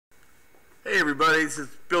everybody, this is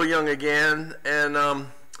Bill Young again, and I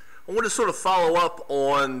want to sort of follow up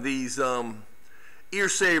on these ear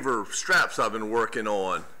saver straps I've been working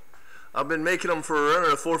on. I've been making them for, I don't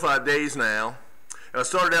know, 4 or 5 days now, and I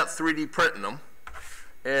started out 3D printing them,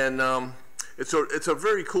 and it's a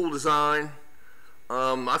very cool design.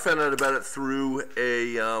 I found out about it through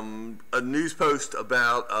a news post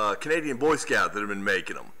about a Canadian Boy Scout that had been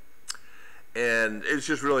making them. And it's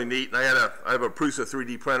just really neat. And I have a Prusa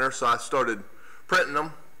 3D printer, so I started printing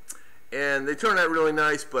them. And they turned out really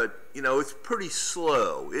nice, but you know, it's pretty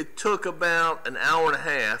slow. It took about an hour and a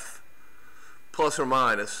half, plus or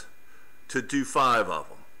minus, to do 5 of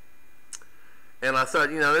them. And I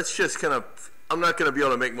thought, you know, it's just kind of, I'm not going to be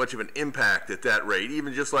able to make much of an impact at that rate,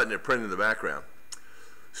 even just letting it print in the background.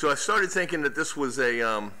 So I started thinking that this was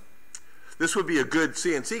this would be a good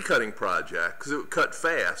CNC cutting project because it would cut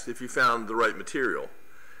fast if you found the right material.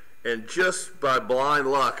 And just by blind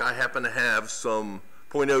luck, I happen to have some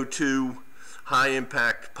 .02 high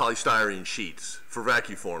impact polystyrene sheets for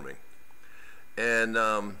vacuum forming. And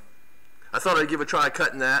I thought I'd give a try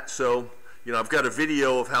cutting that. So, you know, I've got a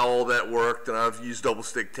video of how all that worked, and I've used double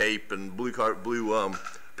stick tape and blue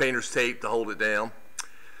painter's tape to hold it down.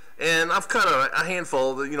 And I've cut a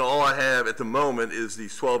handful. You know, all I have at the moment is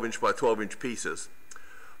these 12-inch by 12-inch pieces.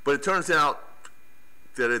 But it turns out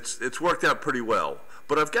that it's worked out pretty well.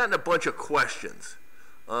 But I've gotten a bunch of questions,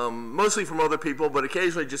 mostly from other people, but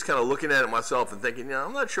occasionally just kind of looking at it myself and thinking, you know,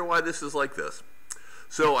 I'm not sure why this is like this.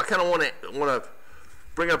 So I kind of want to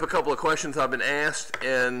bring up a couple of questions I've been asked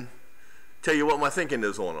and tell you what my thinking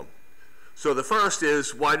is on them. So the first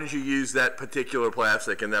is, why did you use that particular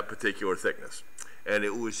plastic and that particular thickness? And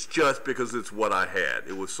it was just because it's what I had.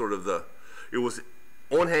 It was sort of it was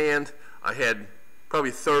on hand. I had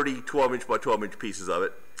probably 30 12-inch by 12-inch pieces of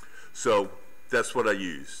it. So that's what I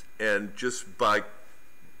used. And just by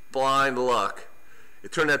blind luck,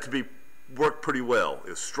 it turned out to work pretty well.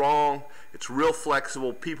 It's strong, it's real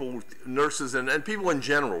flexible. People, nurses and people in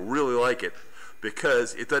general really like it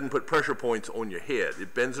because it doesn't put pressure points on your head.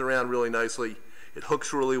 It bends around really nicely. It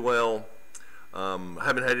hooks really well. I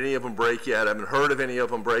haven't had any of them break yet. I haven't heard of any of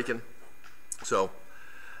them breaking. So,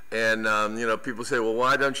 and you know, people say, well,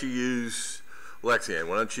 why don't you use Lexan?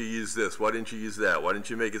 Why don't you use this? Why didn't you use that? Why didn't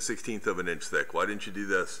you make it 1/16 of an inch thick? Why didn't you do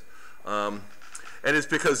this? And it's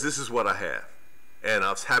because this is what I have, and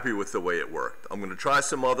I was happy with the way it worked. I'm going to try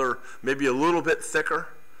some other, maybe a little bit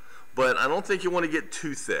thicker, but I don't think you want to get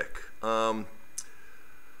too thick. I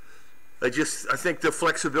think the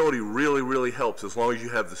flexibility really, really helps as long as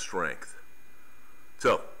you have the strength.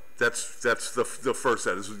 So that's the first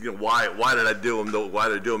set. Is, you know, why did I do them? Why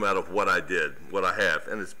did I do them out of what I did, what I have?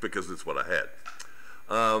 And it's because it's what I had.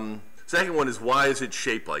 Second one is, why is it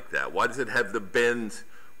shaped like that? Why does it have the bend?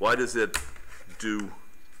 Why does it do?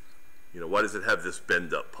 You know, why does it have this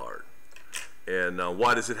bend up part? And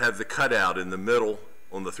why does it have the cutout in the middle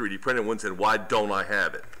on the 3D printed ones? And why don't I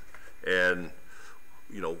have it? And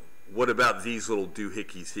you know, what about these little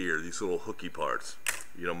doohickeys here? These little hooky parts?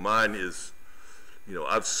 You know, mine is. You know,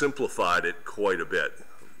 I've simplified it quite a bit.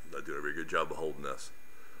 I'm not doing a very good job of holding this.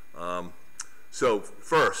 So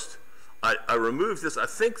first, I removed this. I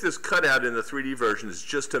think this cutout in the 3D version is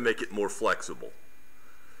just to make it more flexible.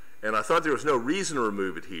 And I thought there was no reason to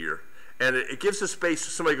remove it here. And it gives a space so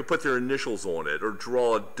somebody could put their initials on it or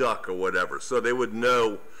draw a duck or whatever, so they would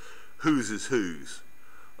know whose is whose.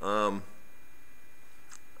 I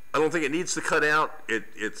don't think it needs to cut out.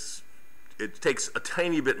 It takes a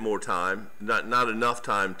tiny bit more time, not enough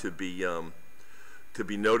time to be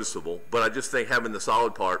noticeable. But I just think having the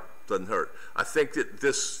solid part doesn't hurt. I think that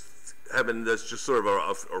having this just sort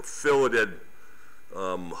of a filleted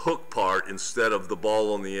hook part instead of the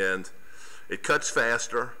ball on the end, it cuts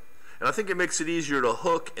faster, and I think it makes it easier to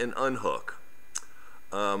hook and unhook.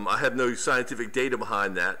 I have no scientific data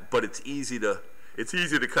behind that, but it's easy to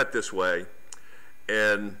cut this way,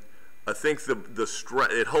 and I think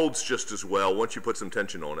it holds just as well once you put some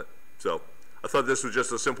tension on it. So I thought this was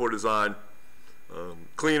just a simpler design,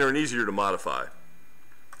 cleaner and easier to modify.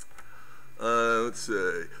 Let's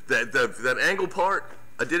see. That angle part,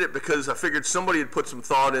 I did it because I figured somebody had put some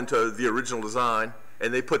thought into the original design,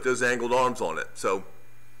 and they put those angled arms on it. So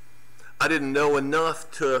I didn't know enough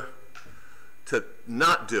to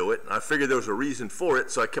not do it. I figured there was a reason for it,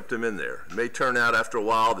 so I kept them in there. It may turn out after a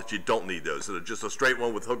while that you don't need those, that just a straight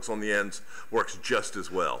one with hooks on the ends works just as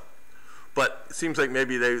well. But it seems like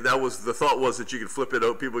maybe the thought was that you could flip it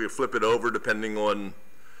over, people could flip it over depending on,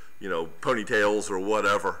 you know, ponytails or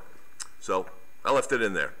whatever. So I left it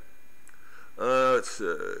in there. Let's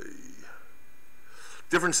see.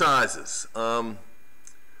 Different sizes.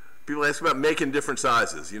 people ask about making different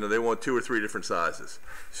sizes. You know, they want 2 or 3 different sizes.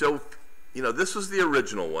 So, you know, this was the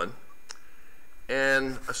original one.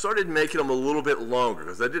 And I started making them a little bit longer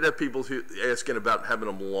because I did have people asking about having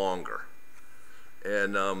them longer.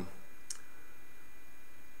 And I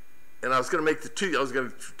was going to make I was going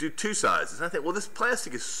to do 2 sizes. And I think, well, this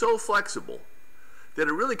plastic is so flexible that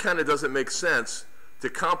it really kind of doesn't make sense to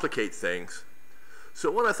complicate things.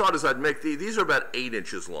 So what I thought is I'd make these are about 8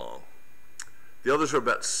 inches long. The others are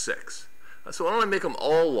about 6. So why don't I make them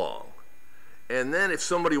all long? And then if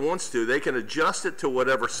somebody wants to, they can adjust it to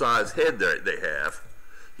whatever size head they have,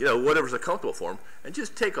 you know, whatever's comfortable for them, and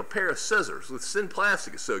just take a pair of scissors. With thin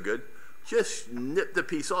plastic is so good, just nip the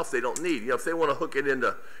piece off they don't need. You know, if they want to hook it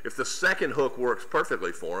into, if the second hook works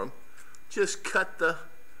perfectly for them, just cut the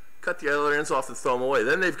other ends off and throw them away.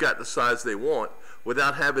 Then they've got the size they want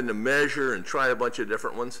without having to measure and try a bunch of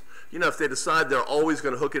different ones. You know, if they decide they're always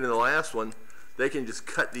going to hook it in the last one, they can just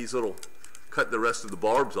cut the rest of the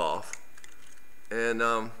barbs off. And,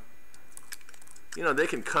 you know, they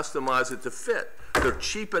can customize it to fit. They're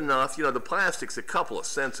cheap enough. You know, the plastic's a couple of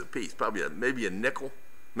cents a piece, probably maybe a nickel,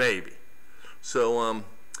 maybe. So,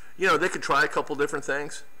 you know, they could try a couple different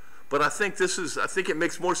things. But I think I think it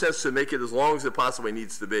makes more sense to make it as long as it possibly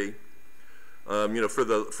needs to be. You know, for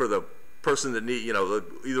the person that you know,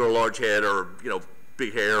 either a large head or, you know,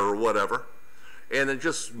 big hair or whatever. And then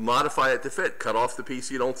just modify it to fit. Cut off the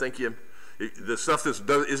piece you don't think the stuff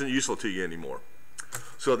that isn't useful to you anymore.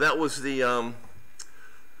 So that was the,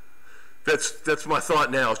 that's my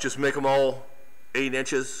thought now, is just make them all 8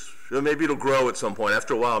 inches. Maybe it'll grow at some point.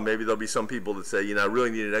 After a while, maybe there'll be some people that say, you know, I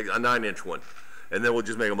really need a 9-inch one. And then we'll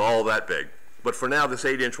just make them all that big. But for now, this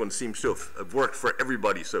 8-inch one seems to have worked for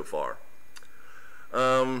everybody so far.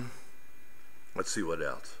 Let's see what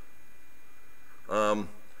else.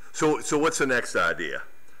 So what's the next idea?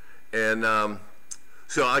 And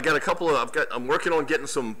so I got a couple of, I'm working on getting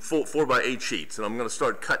some 4x8 sheets, and I'm going to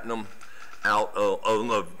start cutting them out on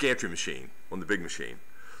the gantry machine, on the big machine.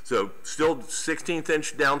 So still 16th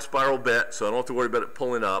inch down spiral bit, so I don't have to worry about it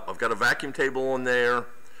pulling up. I've got a vacuum table on there.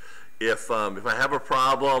 If I have a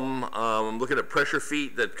problem, I'm looking at pressure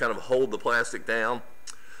feet that kind of hold the plastic down.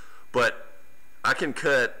 But I can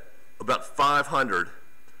cut about 500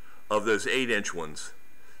 of those 8-inch ones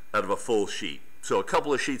out of a full sheet. So a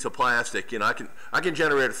couple of sheets of plastic, you know, I can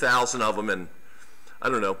generate 1,000 of them in, I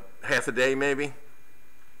don't know, half a day maybe.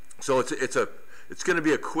 So it's going to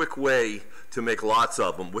be a quick way to make lots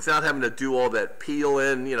of them without having to do all that peel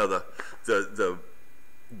in. You know, the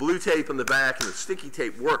blue tape in the back and the sticky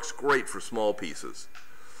tape works great for small pieces,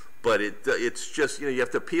 but it's just, you know, you have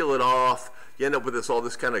to peel it off. You end up with all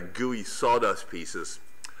this kind of gooey sawdust pieces.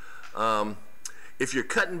 If you're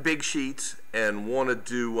cutting big sheets and want to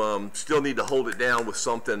do, still need to hold it down with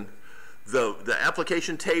something, the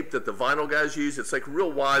application tape that the vinyl guys use, it's like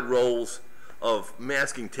real wide rolls of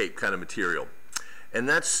masking tape kind of material. And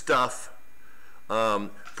that stuff,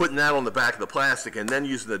 putting that on the back of the plastic and then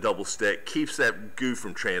using the double stick keeps that goo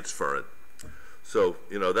from transferring. So,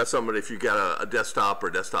 you know, that's something, if you've got a desktop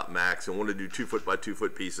or Desktop Max and want to do 2-foot by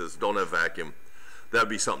 2-foot pieces, don't have vacuum, that'd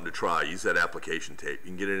be something to try. Use that application tape. You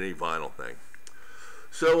can get it in any vinyl thing.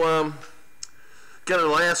 So, kind of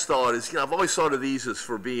the last thought is, you know, I've always thought of these as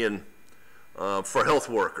for being, for health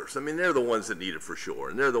workers. I mean, they're the ones that need it for sure,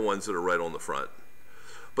 and they're the ones that are right on the front.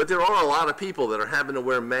 But there are a lot of people that are having to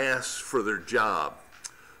wear masks for their job.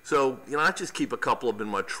 So, you know, I just keep a couple of them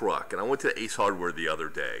in my truck. And I went to Ace Hardware the other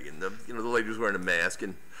day, and the lady was wearing a mask,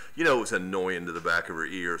 and, you know, it was annoying to the back of her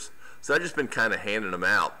ears. So I've just been kind of handing them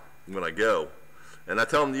out when I go. And I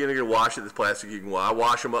tell them, you're going to wash it, this plastic, I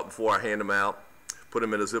wash them up before I hand them out, put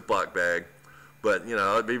them in a Ziploc bag. But, you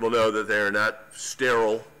know, people know that they're not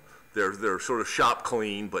sterile. They're sort of shop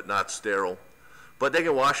clean, but not sterile. But they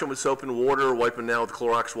can wash them with soap and water, wipe them down with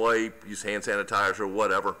Clorox wipe, use hand sanitizer or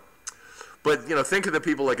whatever. But, you know, think of the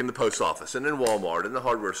people like in the post office and in Walmart and the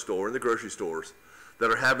hardware store and the grocery stores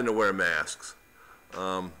that are having to wear masks.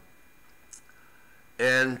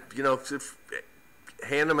 And, you know,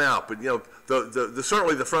 hand them out. But, you know,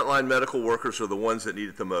 certainly the frontline medical workers are the ones that need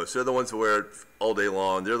it the most. They're the ones that wear it all day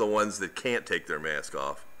long. They're the ones that can't take their mask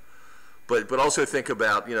off. But also think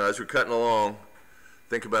about, you know, as we're cutting along,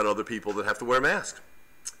 think about other people that have to wear masks.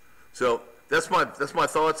 So that's my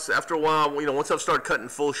thoughts. After a while, you know, once I've started cutting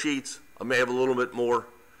full sheets, I may have a little bit more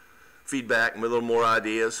feedback, a little more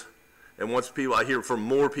ideas. And once I hear from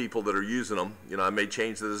more people that are using them, you know, I may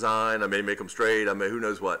change the design, I may make them straight, who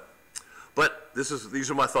knows what. But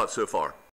these are my thoughts so far.